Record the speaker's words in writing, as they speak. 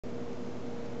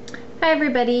Hi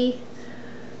everybody.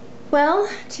 Well,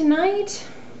 tonight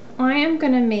I am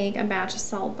going to make a batch of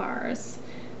salt bars.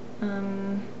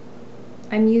 I'm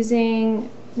using,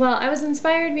 well, I was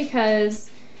inspired because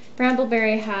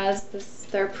Brambleberry has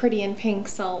their pretty and pink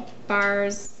salt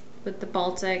bars with the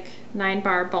Baltic,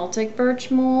 9-bar Baltic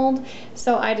birch mold.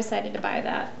 So I decided to buy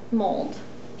that mold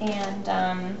and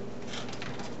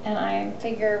I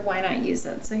figure why not use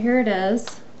it. So here it is.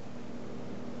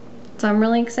 So I'm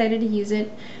really excited to use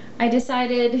it. I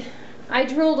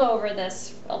drooled over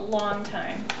this for a long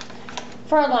time.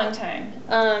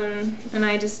 And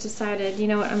I just decided, you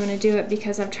know what, I'm gonna do it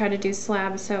because I've tried to do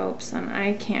slab soaps and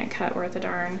I can't cut worth a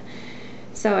darn.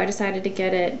 So I decided to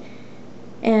get it.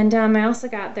 And I also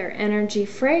got their energy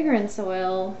fragrance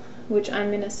oil, which I'm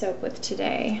gonna soak with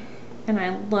today. And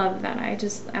I love that, I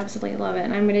just absolutely love it.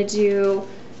 And I'm gonna do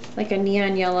like a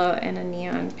neon yellow and a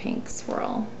neon pink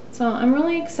swirl. So I'm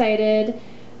really excited.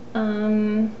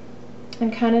 I'm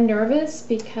kind of nervous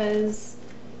because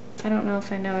I don't know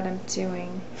if I know what I'm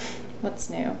doing.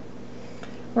 What's new?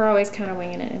 We're always kind of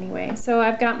winging it anyway. So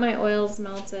I've got my oils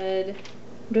melted.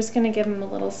 I'm just going to give them a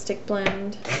little stick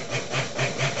blend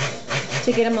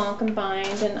to get them all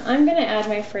combined. And I'm going to add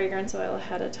my fragrance oil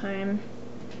ahead of time.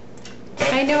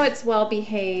 I know it's well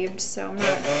behaved, so I'm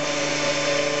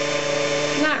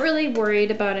not really worried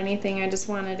about anything. I just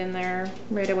want it in there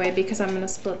right away because I'm going to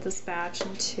split this batch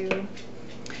in two.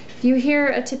 If you hear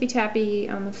a tippy-tappy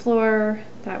on the floor,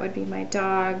 that would be my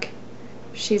dog.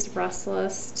 She's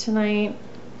restless tonight.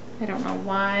 I don't know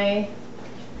why.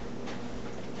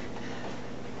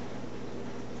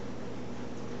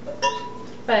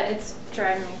 But it's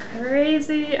driving me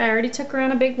crazy. I already took her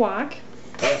on a big walk.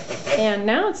 And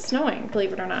now it's snowing,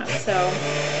 believe it or not. So,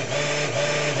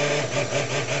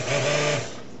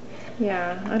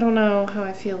 yeah, I don't know how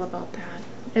I feel about that.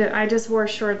 I just wore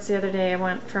shorts the other day. I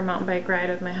went for a mountain bike ride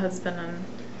with my husband and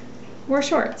wore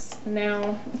shorts.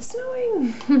 Now it's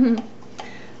snowing.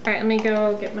 All right, let me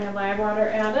go get my lye water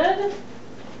added.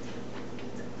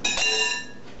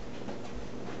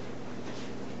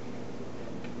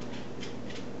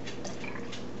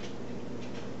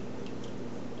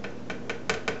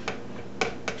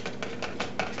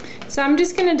 So I'm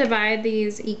just gonna divide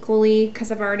these equally because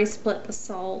I've already split the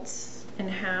salt in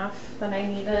half that I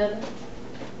needed.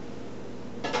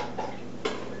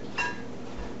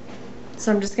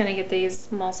 So I'm just gonna get these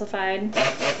emulsified.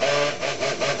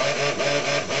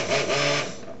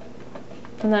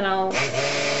 And then I'll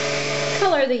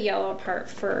color the yellow part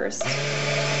first.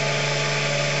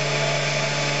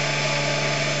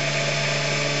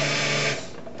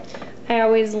 I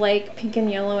always like pink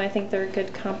and yellow. I think they're a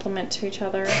good complement to each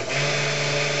other.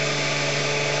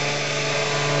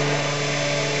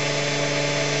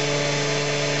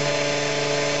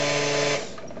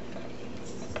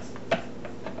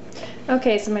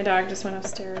 Okay, so my dog just went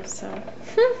upstairs, so.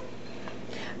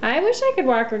 I wish I could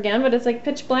walk her again, but it's like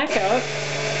pitch black out.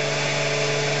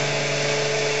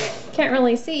 Can't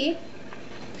really see.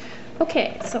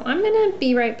 Okay, so I'm gonna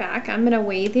be right back. I'm gonna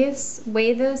weigh this,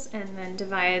 and then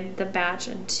divide the batch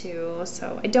in two.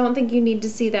 So I don't think you need to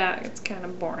see that. It's kind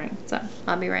of boring. So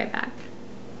I'll be right back.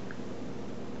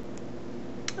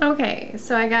 Okay,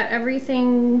 so I got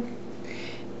everything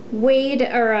weighed,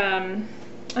 or I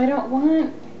don't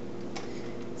want.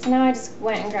 So now I just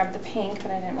went and grabbed the pink, but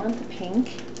I didn't want the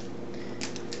pink.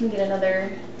 Let me get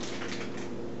another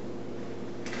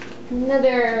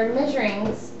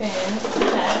measuring spoon to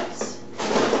protect.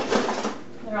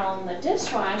 They're all in the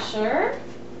dishwasher.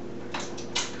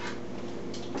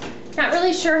 Not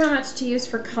really sure how much to use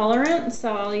for colorant,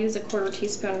 so I'll use a 1/4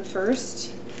 teaspoon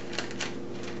first.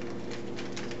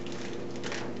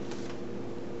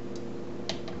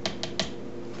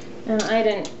 And I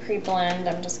didn't pre-blend,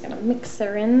 I'm just gonna mix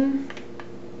her in.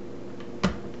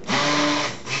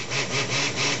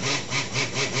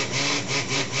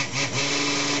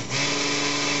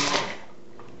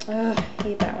 Oh, I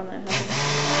hate that when that happens.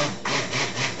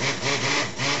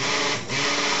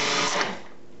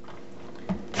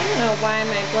 I don't know why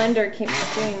my blender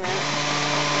keeps doing that.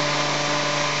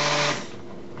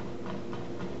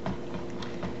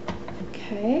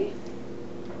 Okay.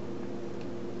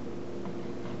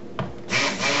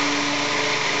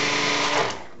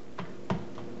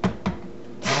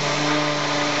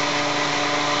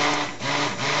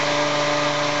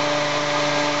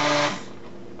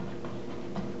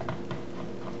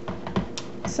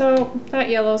 So that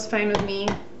yellow's fine with me.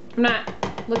 I'm not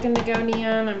looking to go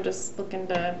neon, I'm just looking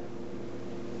to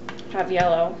have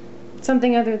yellow.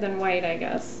 Something other than white, I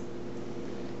guess.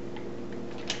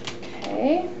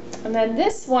 Okay, and then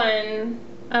this one,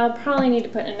 I'll probably need to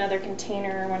put in another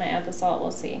container when I add the salt,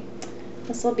 we'll see.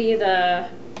 This will be the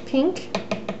pink.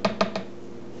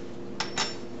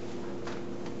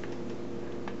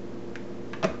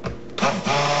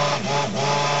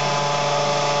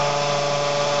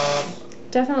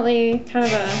 Definitely kind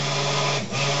of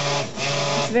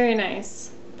it's very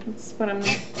nice. That's what I'm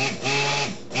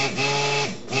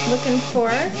looking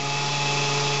for.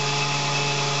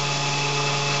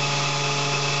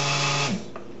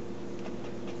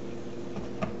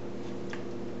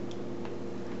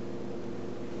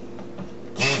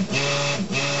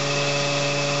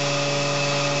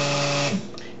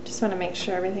 Just want to make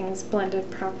sure everything's blended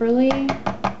properly.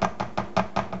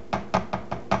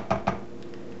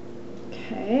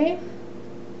 Okay.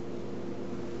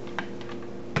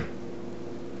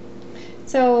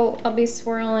 So I'll be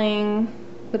swirling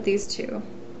with these two.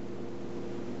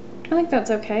 I think that's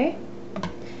okay.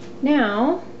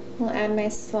 Now we'll add my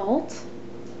salt.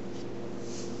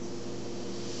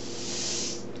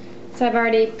 So I've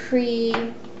already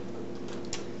pre-measured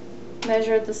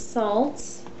the salt.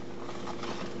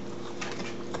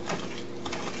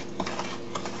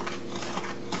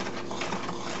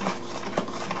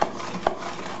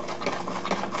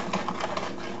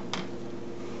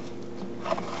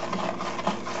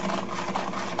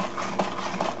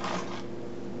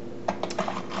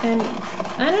 And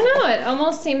I don't know, it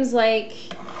almost seems like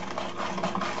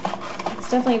it's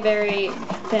definitely very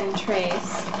thin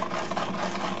trace.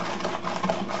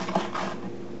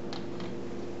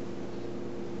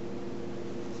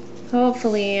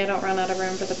 Hopefully I don't run out of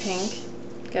room for the pink.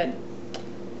 Good.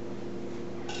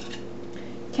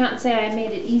 Can't say I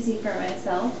made it easy for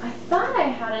myself. I thought I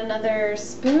had another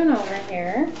spoon over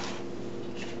here.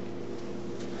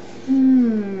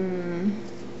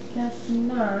 Guess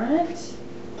not.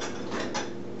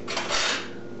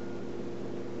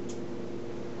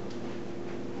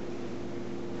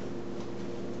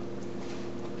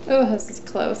 Oh, this is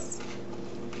close.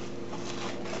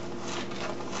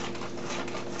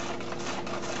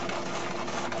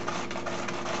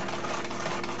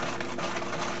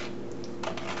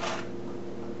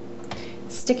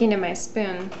 Sticking to my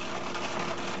spoon.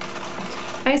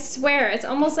 I swear, it's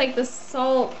almost like the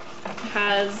salt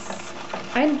has,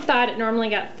 I thought it normally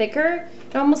got thicker.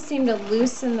 It almost seemed to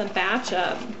loosen the batch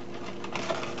up,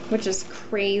 which is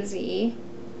crazy.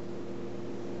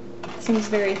 Seems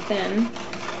very thin.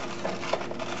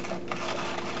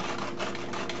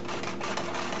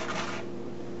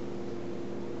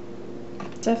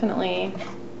 Definitely.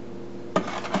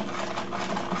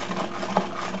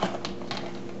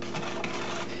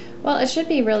 Well, it should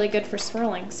be really good for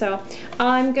swirling. So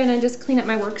I'm gonna just clean up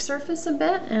my work surface a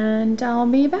bit and I'll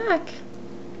be back.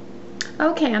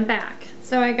 Okay, I'm back.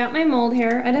 So I got my mold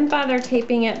here. I didn't bother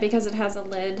taping it because it has a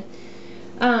lid.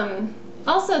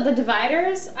 Also the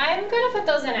dividers, I'm gonna put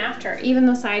those in after, even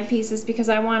the side pieces, because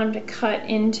I want them to cut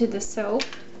into the soap.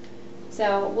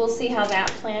 So we'll see how that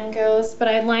plan goes, but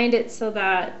I lined it so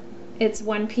that it's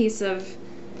one piece of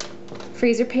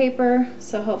freezer paper,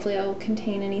 so hopefully it will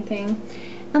contain anything.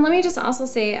 And let me just also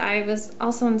say, I was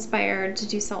also inspired to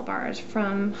do salt bars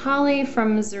from Holly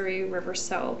from Missouri River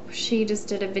Soap. She just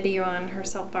did a video on her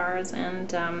salt bars,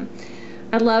 and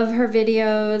I love her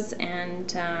videos,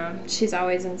 and she's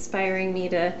always inspiring me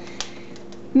to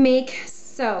make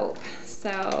soap.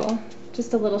 So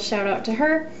just a little shout out to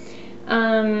her.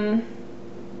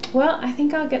 Well, I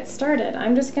think I'll get started.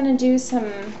 I'm just gonna do some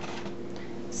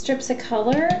strips of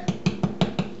color.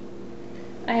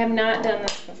 I have not done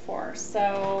this before,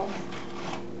 so,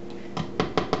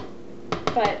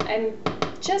 but I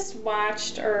just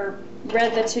watched or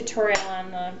read the tutorial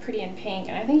on the Pretty in Pink,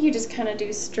 and I think you just kind of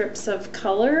do strips of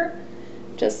color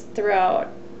just throughout.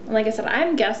 And like I said,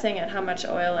 I'm guessing at how much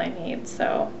oil I need,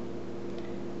 so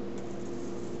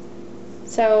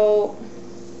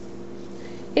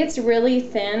it's really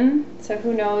thin, so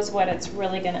who knows what it's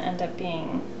really going to end up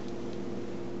being.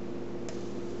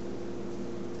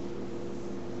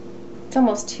 It's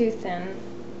almost too thin.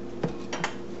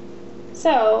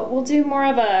 So we'll do more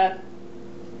of a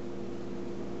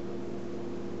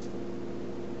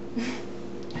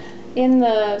in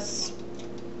the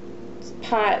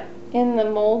pot, in the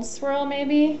mold swirl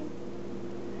maybe,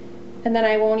 and then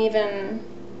I won't even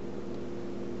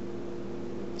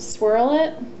swirl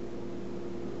it.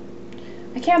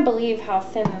 I can't believe how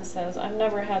thin this is. I've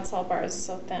never had salt bars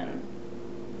so thin.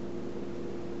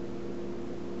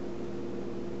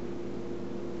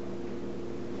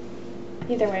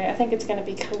 Either way, I think it's going to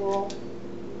be cool.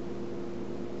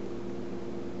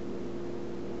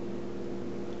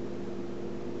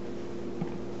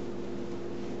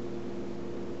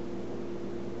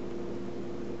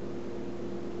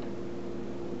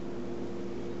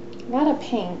 A lot of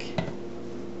pink.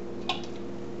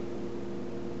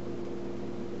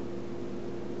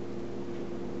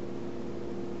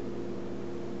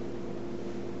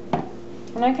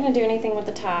 I'm not going to do anything with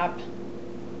the top.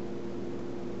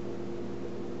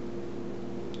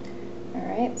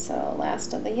 Alright, so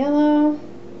last of the yellow.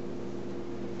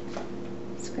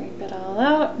 Scrape it all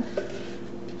out.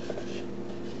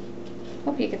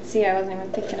 Hope you could see I wasn't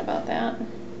even thinking about that.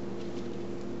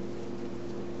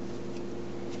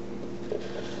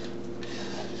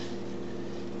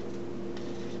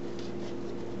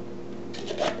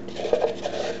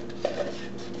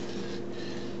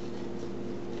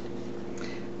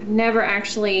 I've never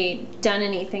actually done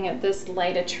anything at this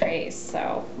light a trace,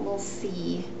 so we'll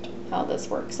see how this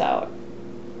works out.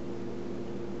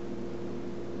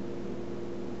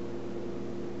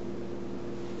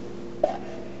 I'm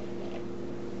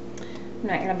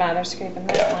not gonna bother scraping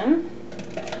that one.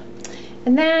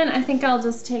 And then I think I'll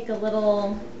just take a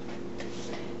little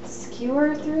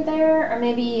skewer through there, or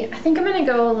maybe, I think I'm gonna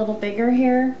go a little bigger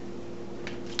here,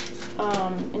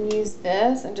 and use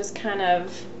this and just kind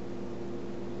of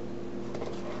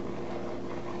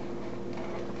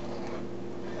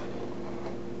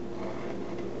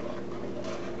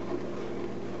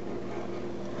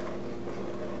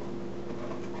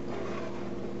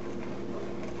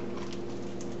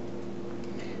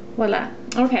voila.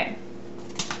 Okay.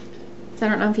 So I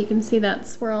don't know if you can see that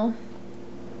swirl.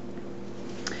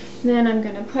 Then I'm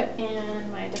going to put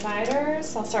in my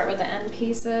dividers. I'll start with the end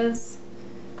pieces.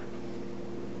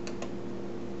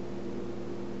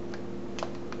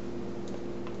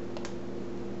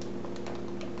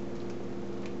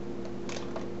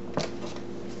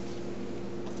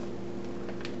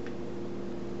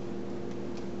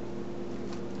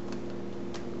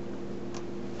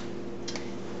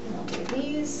 I'll do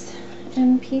these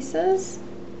end pieces.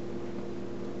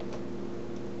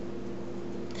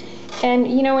 And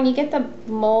you know, when you get the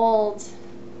mold,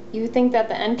 you think that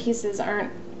the end pieces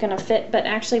aren't gonna fit, but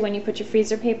actually when you put your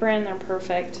freezer paper in, they're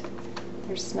perfect.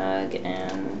 They're snug,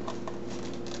 and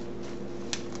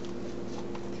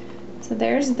so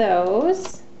there's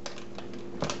those.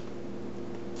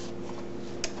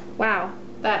 Wow,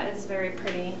 that is very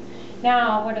pretty.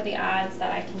 Now, what are the odds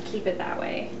that I can keep it that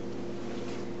way?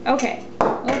 Okay,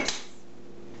 oops.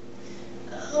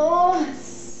 Oh,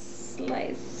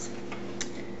 slice.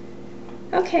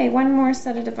 Okay, one more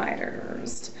set of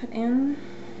dividers to put in.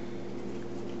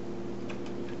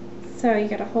 So you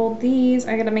gotta hold these.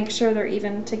 I gotta make sure they're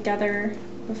even together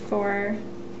before.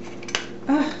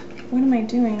 Oh, what am I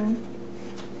doing?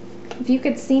 If you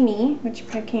could see me, which you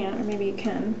probably can't, or maybe you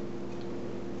can.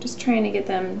 Just trying to get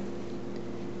them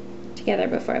together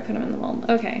before I put them in the mold.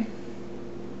 Okay.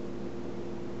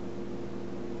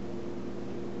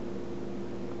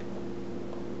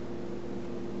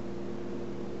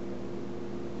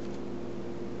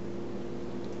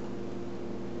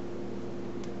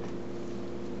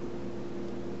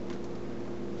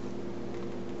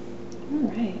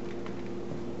 Alright.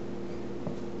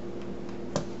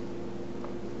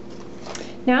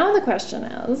 Now the question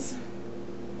is,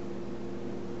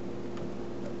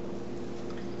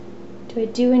 do I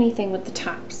do anything with the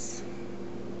tops?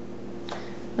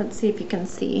 Let's see if you can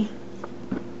see.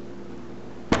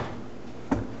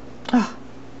 Oh,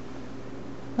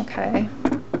 okay.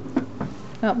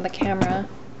 Oh, the camera.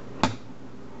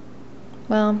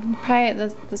 Well,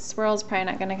 probably the swirl's probably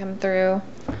not going to come through.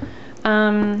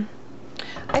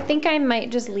 I think I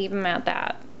might just leave them at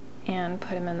that and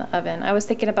put them in the oven. I was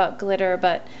thinking about glitter,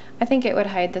 but I think it would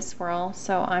hide the swirl,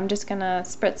 so I'm just gonna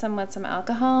spritz them with some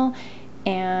alcohol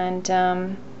and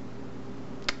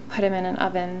put them in an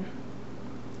oven.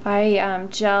 I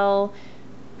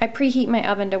preheat my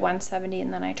oven to 170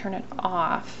 and then I turn it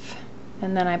off,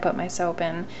 and then I put my soap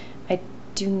in. I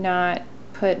do not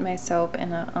put my soap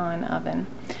in an on oven.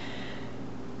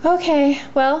 Okay,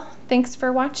 well, thanks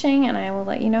for watching, and I will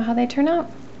let you know how they turn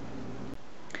out.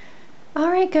 All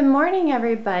right, good morning,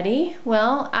 everybody.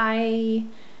 Well, I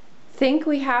think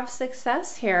we have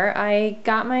success here. I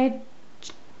got my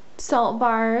salt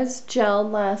bars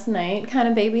gelled last night, kind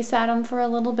of babysat them for a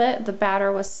little bit. The batter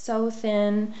was so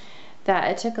thin that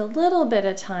it took a little bit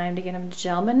of time to get them to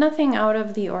gel, but nothing out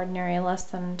of the ordinary, less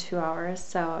than 2 hours.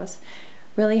 So I was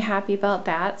really happy about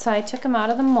that. So I took them out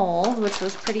of the mold, which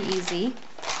was pretty easy.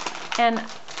 And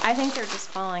I think they're just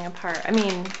falling apart. I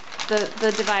mean,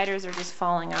 the dividers are just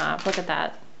falling off. Look at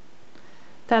that.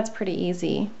 That's pretty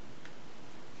easy.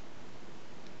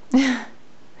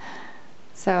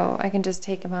 So I can just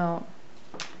take them out.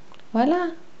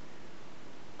 Voila.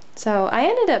 So I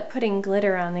ended up putting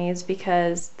glitter on these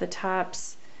because the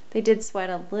tops, they did sweat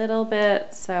a little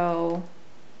bit, so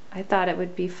I thought it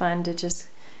would be fun to just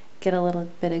get a little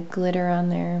bit of glitter on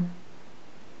there.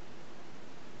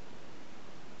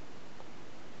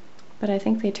 But I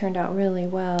think they turned out really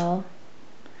well.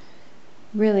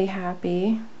 really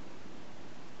happy.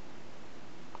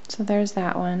 So there's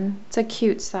that one. It's a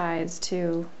cute size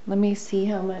too. Let me see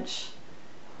how much.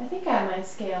 I think I have my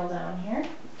scale down here.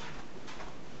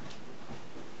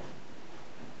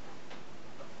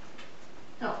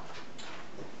 Oh,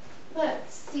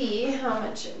 let's see how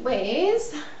much it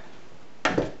weighs.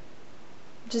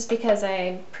 Just because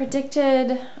I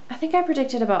think I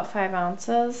predicted about 5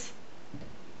 ounces.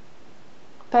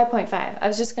 5.5. I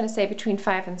was just going to say between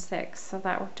 5 and 6, so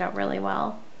that worked out really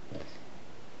well.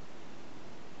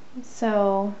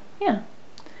 So, yeah.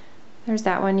 There's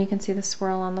that one. You can see the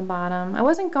swirl on the bottom. I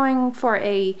wasn't going for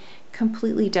a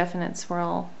completely definite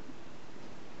swirl.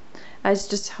 I was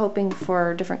just hoping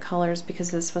for different colors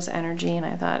because this was energy, and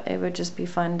I thought it would just be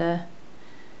fun to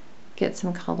get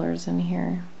some colors in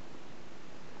here.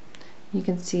 You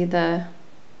can see the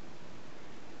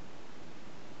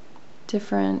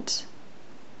different,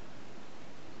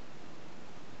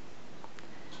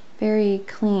 very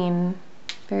clean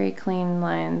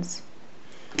lines.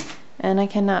 And I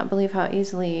cannot believe how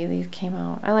easily these came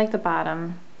out. I like the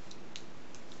bottom.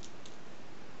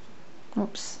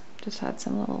 Oops, just had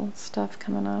some little stuff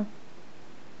coming off.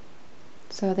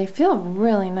 So they feel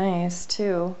really nice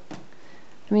too.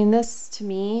 I mean, this to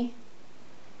me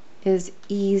is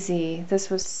easy. This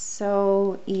was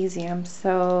so easy. I'm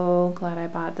so glad I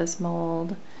bought this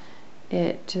mold.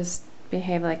 It just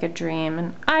behaved like a dream.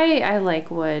 And I like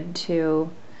wood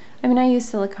too. I mean, I use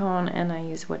silicone and I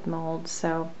use wood molds,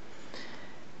 so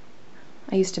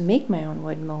I used to make my own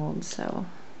wood molds, so.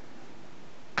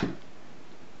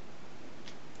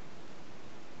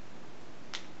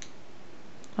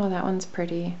 Oh, that one's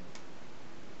pretty.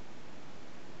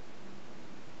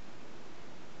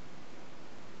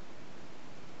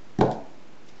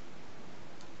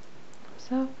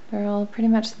 So they're all pretty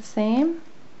much the same.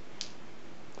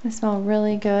 They smell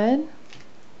really good.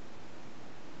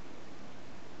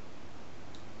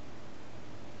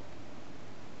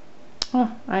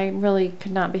 Oh, I really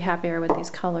could not be happier with these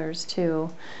colors too.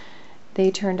 They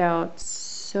turned out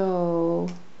so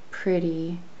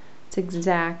pretty. It's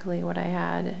exactly what I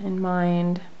had in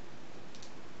mind.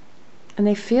 And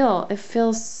it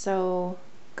feels so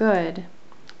good.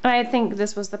 I think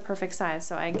this was the perfect size,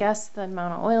 so I guessed the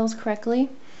amount of oils correctly.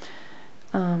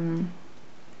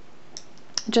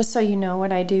 Just so you know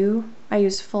what I do, I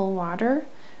use full water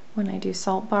when I do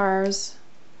salt bars,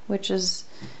 which is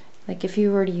like if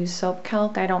you were to use soap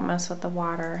calc, I don't mess with the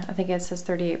water. I think it says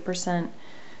 38%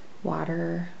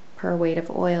 water per weight of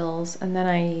oils. And then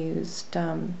I used,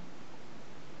 I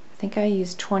think I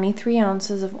used 23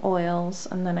 ounces of oils,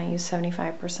 and then I used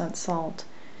 75% salt.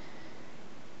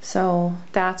 So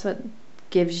that's what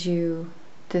gives you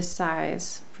this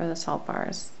size for the salt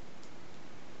bars.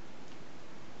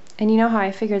 And you know how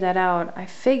I figured that out? I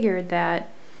figured that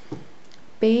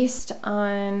based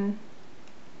on,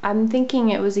 I'm thinking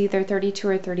it was either 32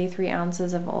 or 33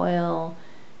 ounces of oil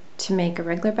to make a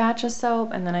regular batch of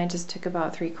soap, and then I just took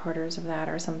about 3/4 of that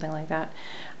or something like that.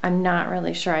 I'm not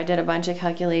really sure. I did a bunch of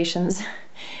calculations.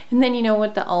 And then you know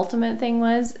what the ultimate thing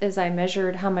was, is I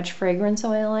measured how much fragrance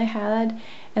oil I had,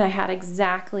 and I had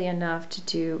exactly enough to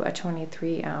do a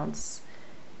 23 ounce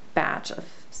batch of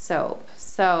soap.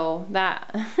 So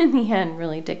that in the end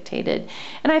really dictated.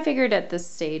 And I figured at this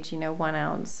stage, you know, 1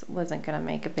 ounce wasn't going to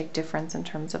make a big difference in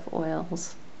terms of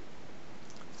oils.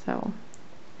 So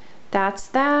that's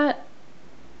that.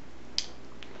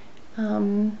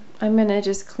 I'm going to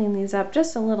just clean these up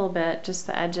just a little bit, just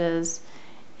the edges,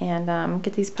 and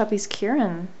get these puppies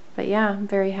curing. But yeah, I'm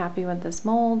very happy with this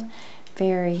mold,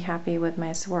 very happy with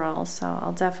my swirl, so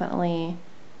I'll definitely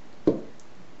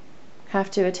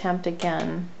have to attempt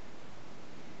again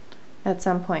at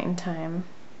some point in time.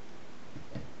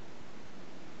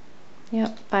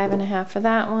 Yep, 5.5 for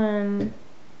that one.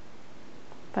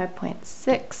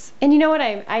 5.6. And you know what,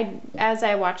 as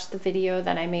I watched the video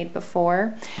that I made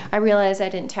before, I realized I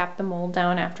didn't tap the mold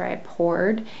down after I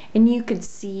poured, and you could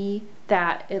see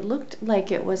that it looked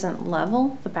like it wasn't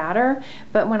level, the batter,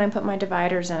 but when I put my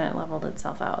dividers in, it leveled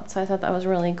itself out. So I thought that was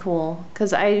really cool,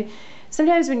 because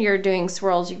sometimes when you're doing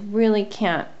swirls, you really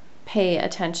can't pay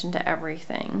attention to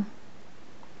everything.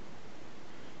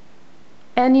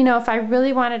 And you know, if I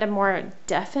really wanted a more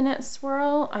definite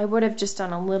swirl, I would have just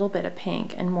done a little bit of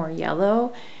pink and more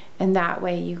yellow, and that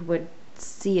way you would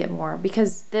see it more,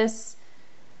 because this,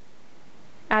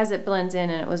 as it blends in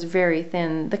and it was very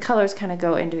thin, the colors kind of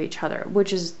go into each other,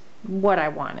 which is what I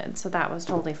wanted, so that was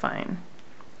totally fine.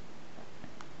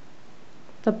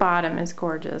 The bottom is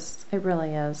gorgeous, it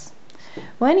really is.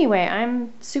 Well, anyway,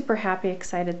 I'm super happy,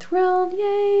 excited, thrilled,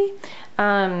 yay!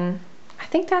 I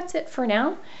think that's it for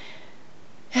now.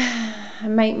 I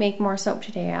might make more soap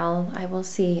today. I will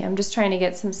see. I'm just trying to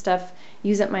get some stuff,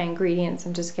 use up my ingredients,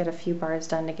 and just get a few bars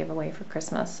done to give away for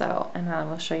Christmas. So, and I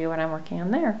will show you what I'm working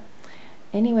on there.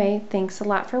 Anyway, thanks a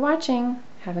lot for watching.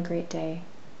 Have a great day.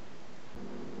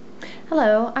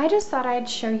 Hello, I just thought I'd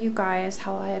show you guys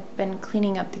how I've been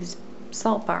cleaning up these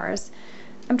salt bars.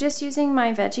 I'm just using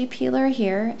my veggie peeler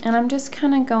here, and I'm just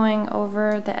kind of going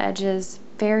over the edges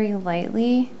very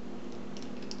lightly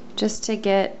just to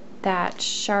get that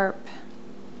sharp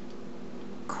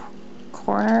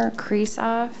corner crease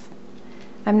off.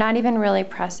 I'm not even really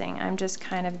pressing. I'm just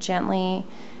kind of gently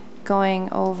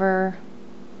going over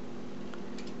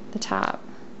the top.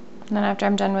 And then after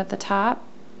I'm done with the top,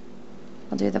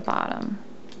 I'll do the bottom.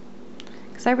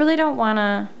 Because I really don't want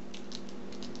to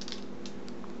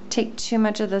take too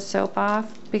much of the soap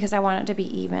off because I want it to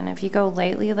be even. If you go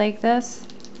lightly like this,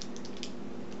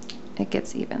 it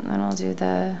gets even. Then I'll do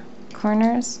the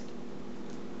corners.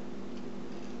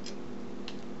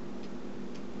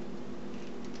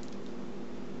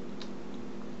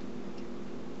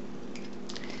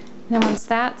 Then once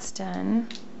that's done,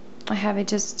 I have it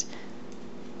just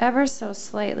ever so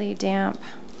slightly damp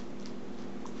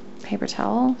paper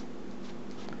towel,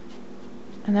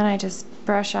 and then I just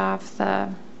brush off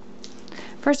the,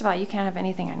 first of all, you can't have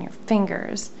anything on your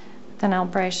fingers. Then I'll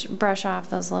brush off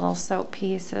those little soap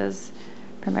pieces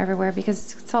from everywhere, because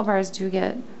salt bars do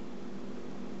get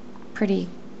pretty,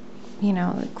 you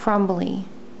know, crumbly.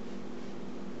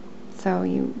 So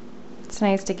it's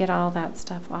nice to get all that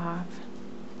stuff off.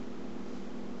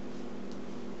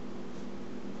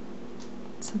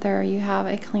 So there you have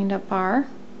a cleaned up bar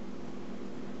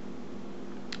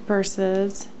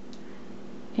versus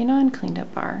a non-cleaned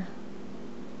up bar.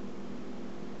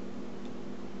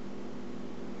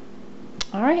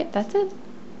 All right, that's it.